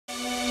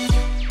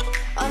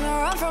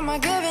from my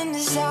given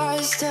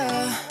disaster.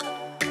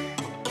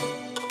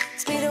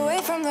 Speed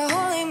away from the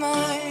holy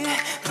mind.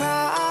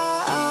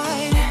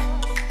 Pride.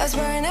 That's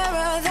where I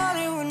never thought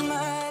it would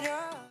matter.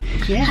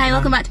 Yeah. Hi,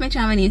 welcome back to my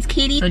channel. My name's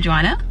Katie. So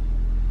Joanna,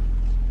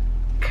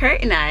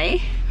 Kurt, and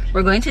I,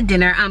 we're going to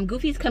dinner.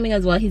 Goofy's coming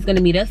as well. He's going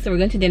to meet us. So we're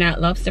going to dinner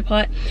at Lobster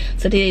Pot.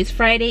 So today is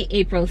Friday,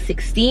 April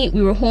 16th.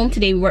 We were home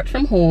today. We worked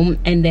from home.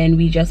 And then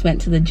we just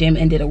went to the gym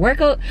and did a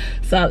workout.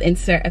 So I'll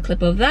insert a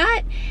clip of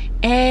that.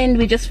 And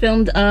we just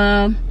filmed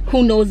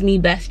Who Knows Me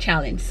Best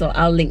challenge. So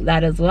I'll link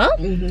that as well.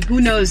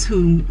 Who knows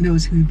who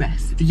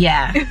best?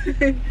 Yeah.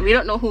 We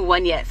don't know who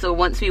won yet. So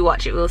once we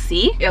watch it, we'll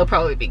see. It'll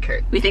probably be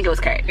Kurt. We think it was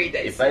Kurt.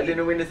 If I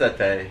didn't win, it's a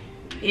tie.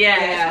 Yeah,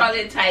 it's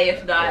probably a tie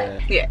if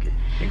not. Yeah.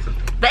 I think so.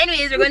 But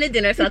anyways, we're going to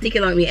dinner, so I'll take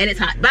you along with me, and it's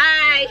hot.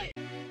 Bye!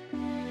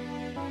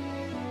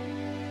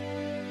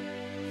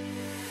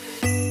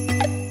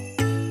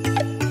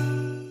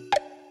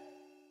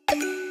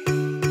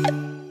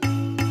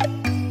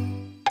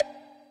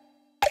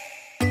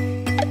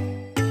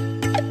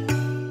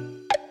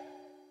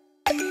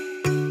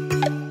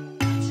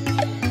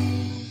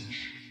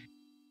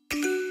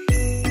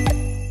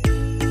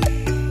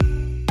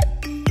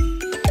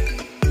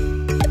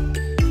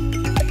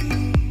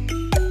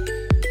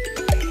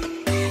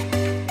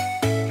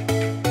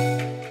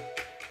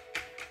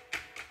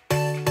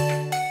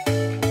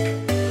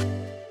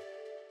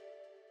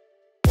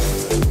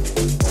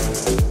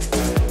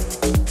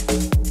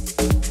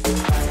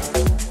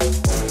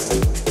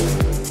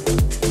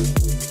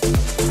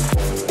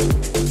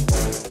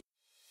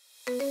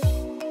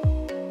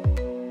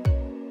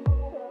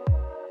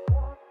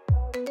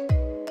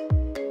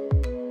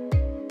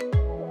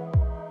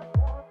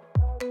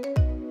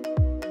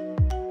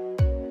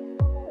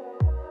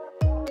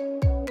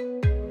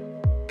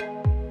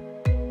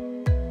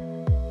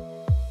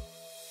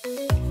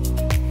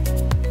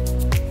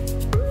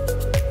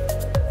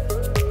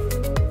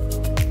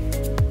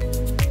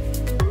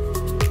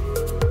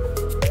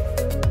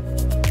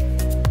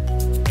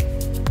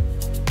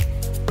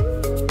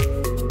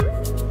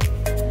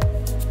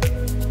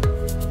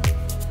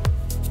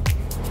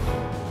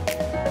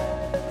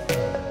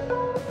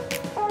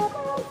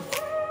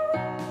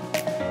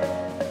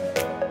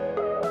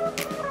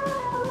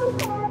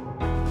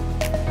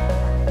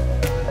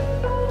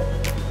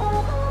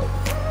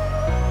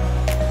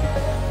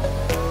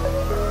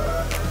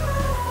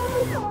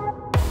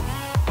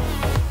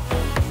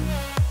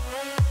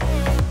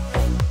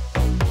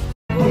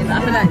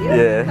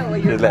 Yeah,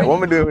 she's like, what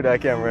am I doing with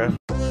that camera?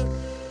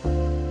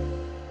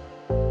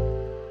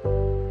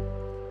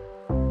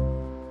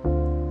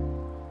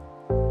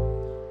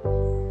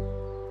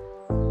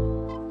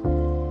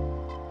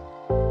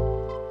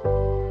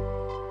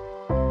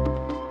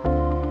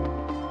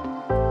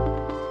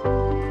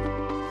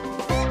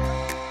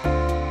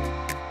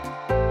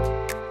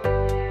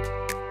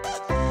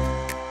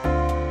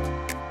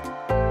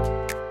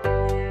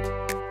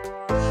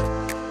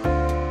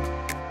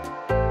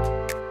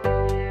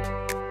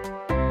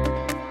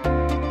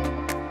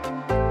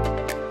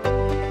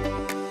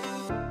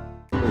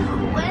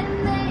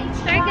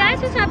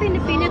 What's happening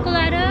to pina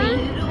colada?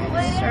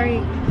 Sorry.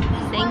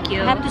 Thank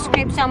you. I have to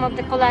scrape some of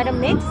the colada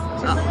mix.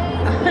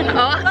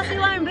 Because you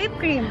want whipped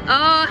cream.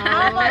 Oh.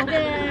 How about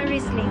the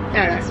Riesling? Oh,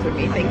 that's for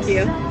me. Thank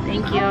you.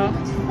 Thank you.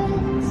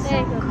 There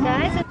you go,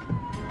 guys.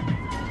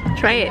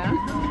 Try it.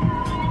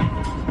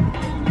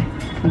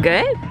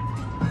 Good?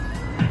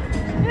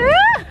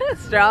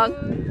 Strong.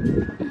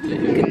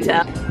 Good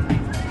tell.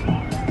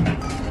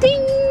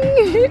 Ding!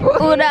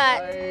 Who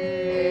that?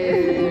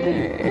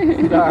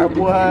 Star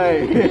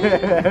boy!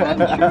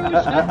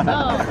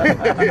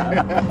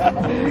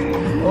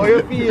 Oh,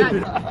 your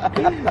feet!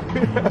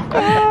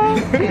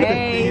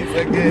 Hey!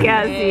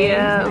 Can't see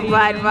you.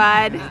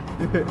 Bad.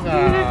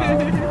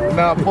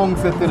 Nah, pong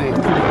set today.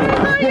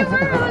 Oh, you were.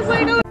 I was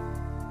like, oh.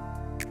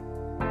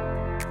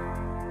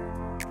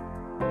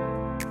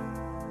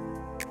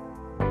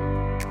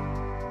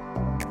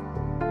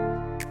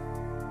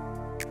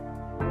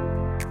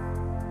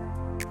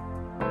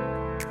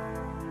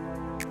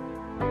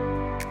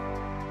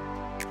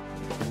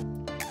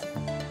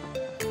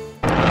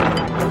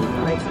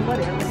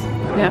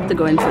 We have to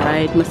go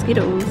inside.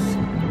 Mosquitoes.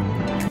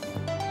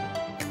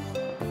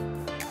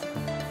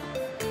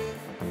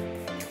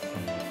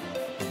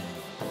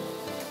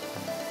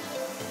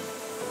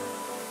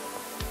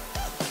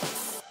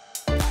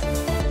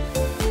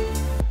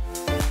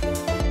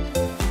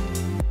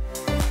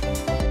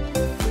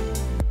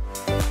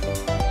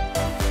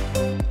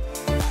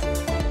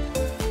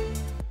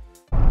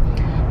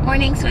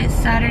 Morning, so it's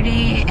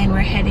Saturday and we're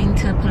heading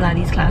to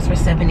Pilates class for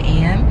 7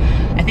 a.m.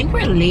 I think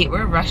we're late,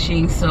 we're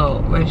rushing,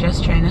 so we're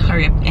just trying to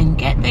hurry up and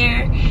get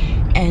there,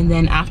 and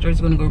then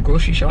afterwards we're gonna go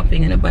grocery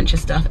shopping and a bunch of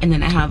stuff, and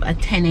then I have a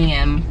 10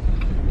 a.m.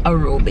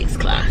 aerobics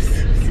class.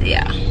 So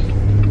yeah.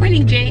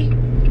 Morning, Jay.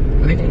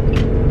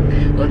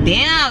 Morning. Well,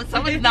 damn,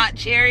 someone's not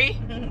cherry.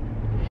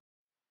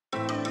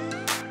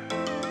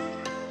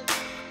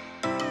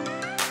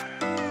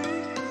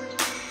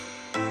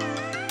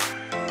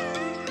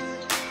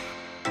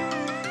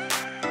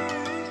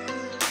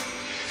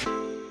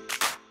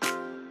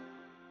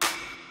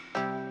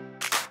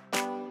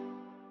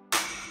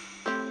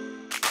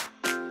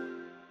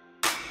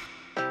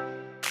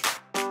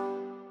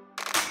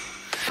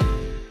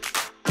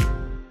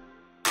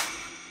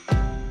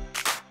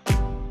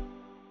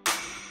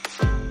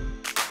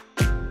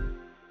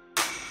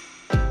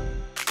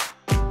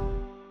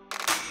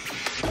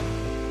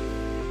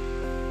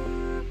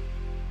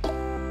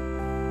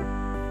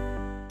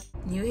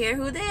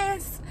 there, who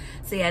this?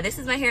 So yeah, this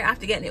is my hair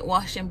after getting it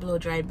washed and blow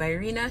dried by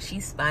Rena.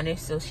 She's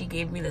Spanish, so she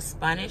gave me the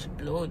Spanish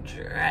blow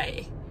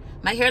dry.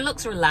 My hair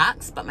looks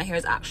relaxed, but my hair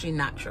is actually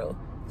natural.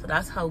 So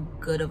that's how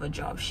good of a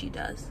job she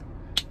does.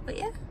 But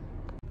yeah,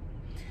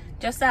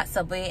 just at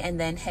Subway and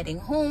then heading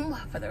home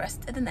for the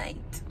rest of the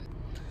night.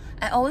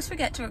 I always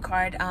forget to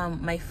record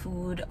my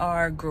food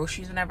or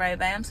groceries whenever I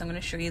buy them, so I'm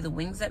going to show you the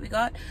wings that we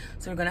got.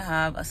 So we're going to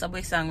have a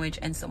Subway sandwich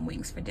and some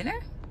wings for dinner.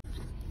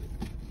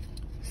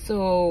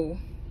 So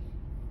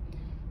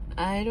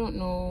I don't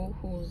know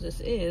who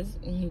this is,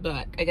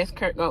 but I guess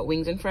Kirk got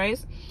wings and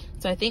fries.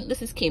 So I think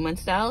this is Cayman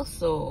style,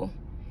 so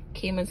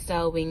Cayman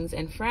style wings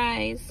and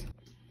fries.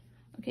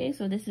 Okay,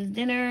 so this is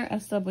dinner: a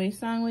Subway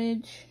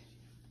sandwich,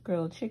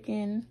 grilled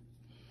chicken,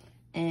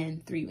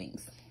 and 3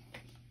 wings.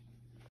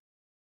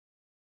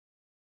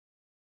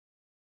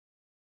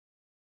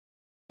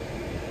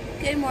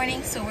 Good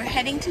morning. So we're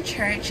heading to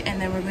church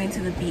and then we're going to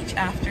the beach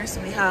after.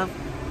 So we have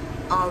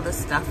all the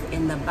stuff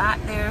in the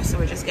back there, so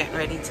we're just getting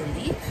ready to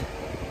leave.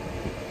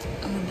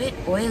 I'm a bit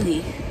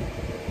oily,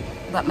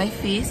 but my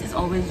face is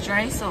always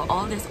dry, so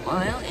all this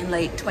oil in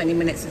like 20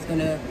 minutes is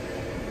gonna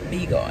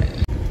be gone.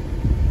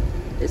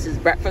 This is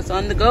breakfast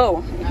on the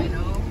go. I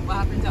know. What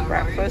happened to our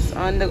Breakfast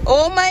on the...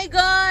 Oh my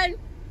god!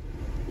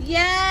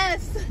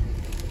 Yes!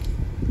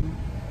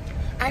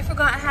 I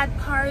forgot I had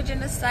porridge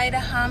and a side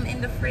of ham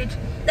in the fridge.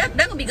 That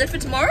gonna be good for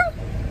tomorrow?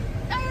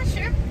 Yeah,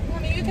 sure. I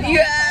mean, you can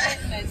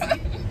Yeah!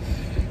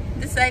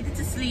 Decided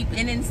to sleep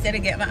in instead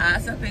of get my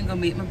ass up and go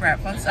make my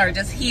breakfast, or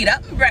just heat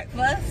up my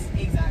breakfast.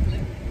 Exactly.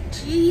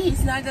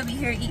 Jeez, now I gotta be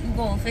here eating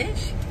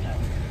goldfish.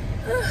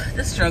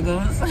 The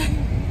struggles.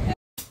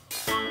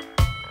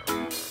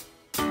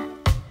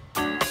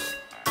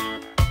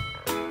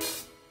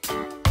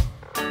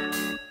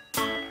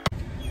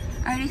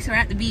 Alrighty, so we're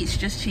at the beach,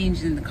 just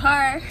changed in the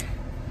car.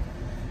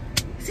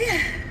 So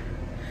yeah,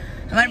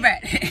 I'm out of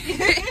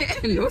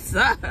breath. No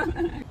sir.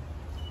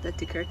 That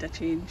took her to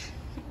change.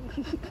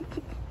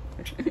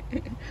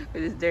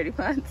 With his dirty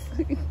pants.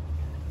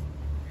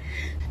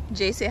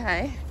 Jay, say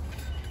hi.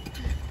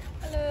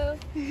 Hello.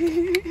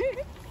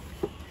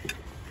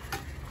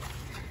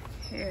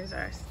 Here's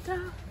our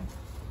stuff.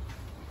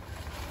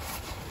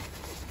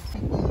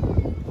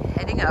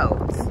 Heading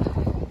out.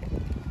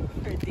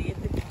 Her day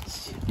at the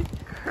beach.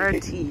 Her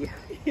tea.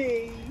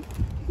 Hey.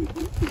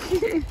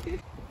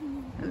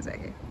 1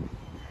 second.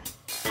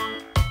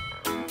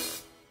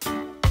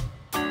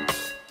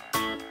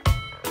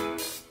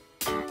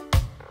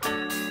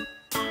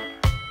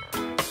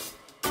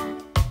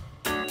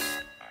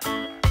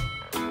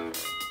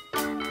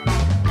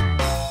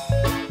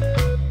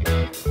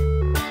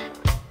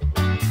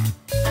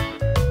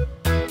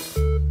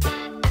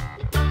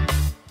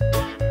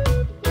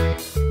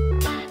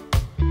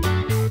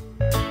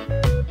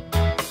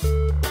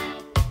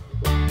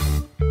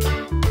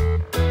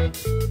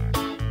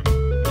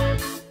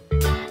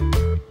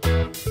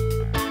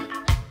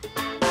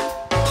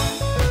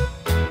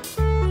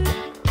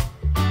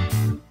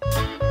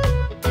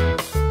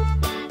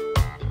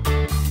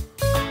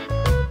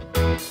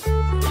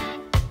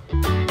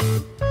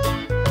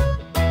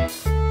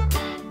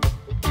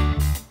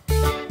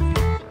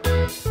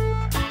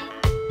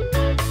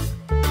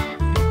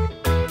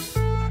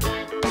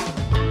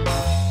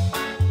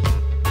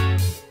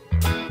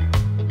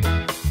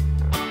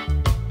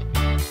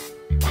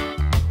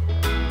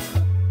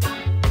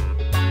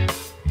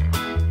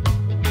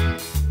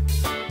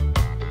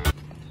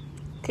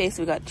 Okay,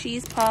 so we got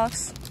cheese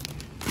puffs,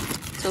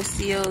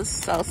 Tostitos,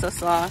 salsa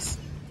sauce,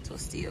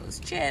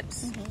 Tostitos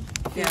chips.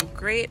 We have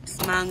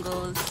grapes,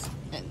 mangoes,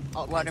 And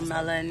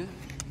watermelon,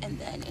 and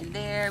then in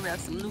there we have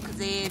some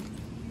Lucozade,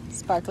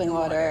 sparkling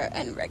water,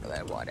 and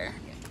regular water.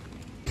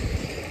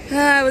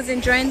 I was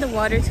enjoying the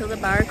water till the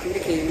barracuda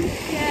came.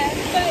 Yeah,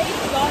 but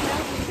it's gone now.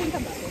 You can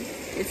come back.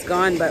 It's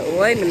gone, but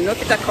why not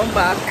to come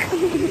back?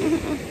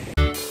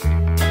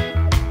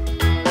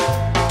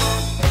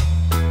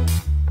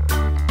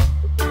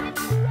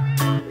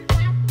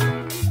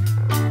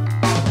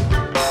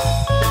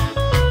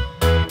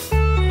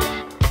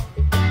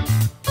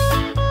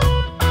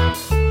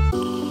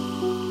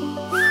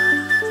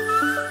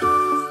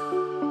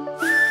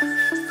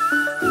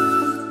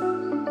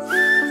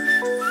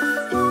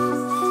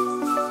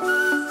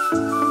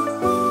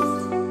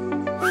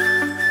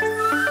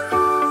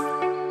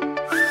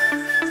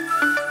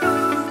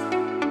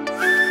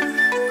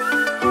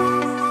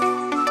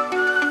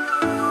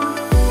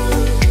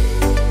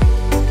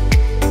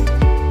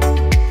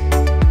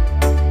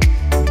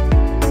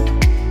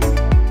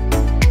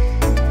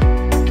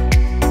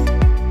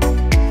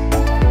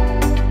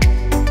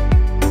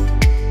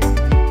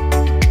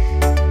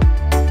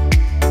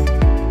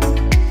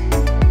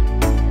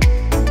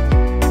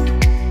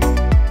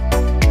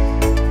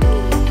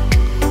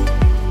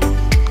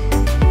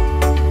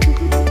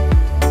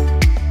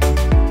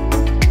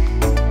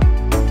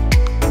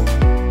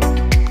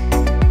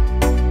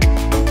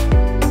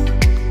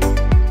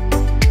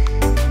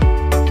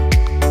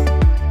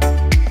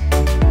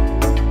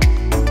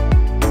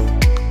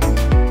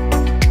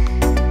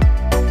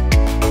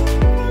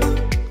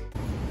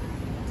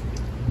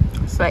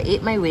 so I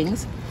ate my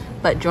wings,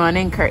 but Joanna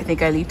and Kurt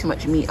think I leave too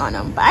much meat on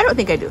them, but I don't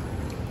think I do.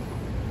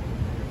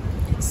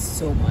 It's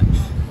so much.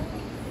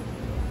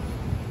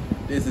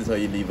 This is how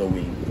you leave a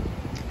wing.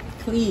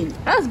 Clean.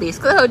 That's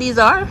basically how these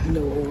are.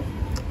 No.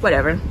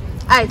 Whatever.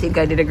 I think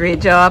I did a great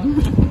job.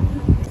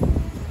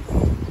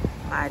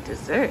 My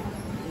dessert.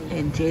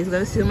 And Jay's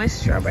gonna steal my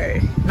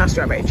strawberry. Not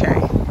strawberry,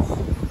 cherry.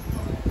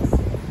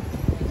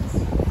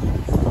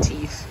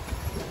 Teeth.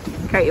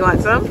 Okay, you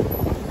want some?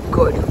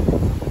 Good.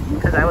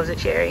 Because I wasn't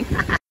sharing.